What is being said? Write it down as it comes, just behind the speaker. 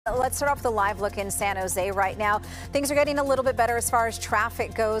Let's start off with a live look in San Jose right now. Things are getting a little bit better as far as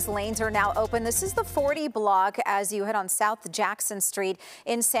traffic goes. Lanes are now open. This is the 40 block as you head on South Jackson Street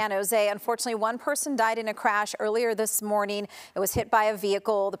in San Jose. Unfortunately, one person died in a crash earlier this morning. It was hit by a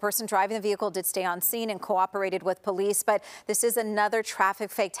vehicle. The person driving the vehicle did stay on scene and cooperated with police, but this is another traffic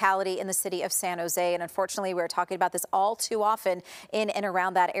fatality in the city of San Jose. And unfortunately, we're talking about this all too often in and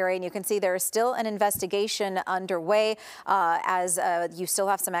around that area. And you can see there is still an investigation underway as you still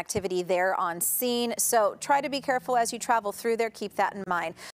have some activity there on scene. So try to be careful as you travel through there. Keep that in mind.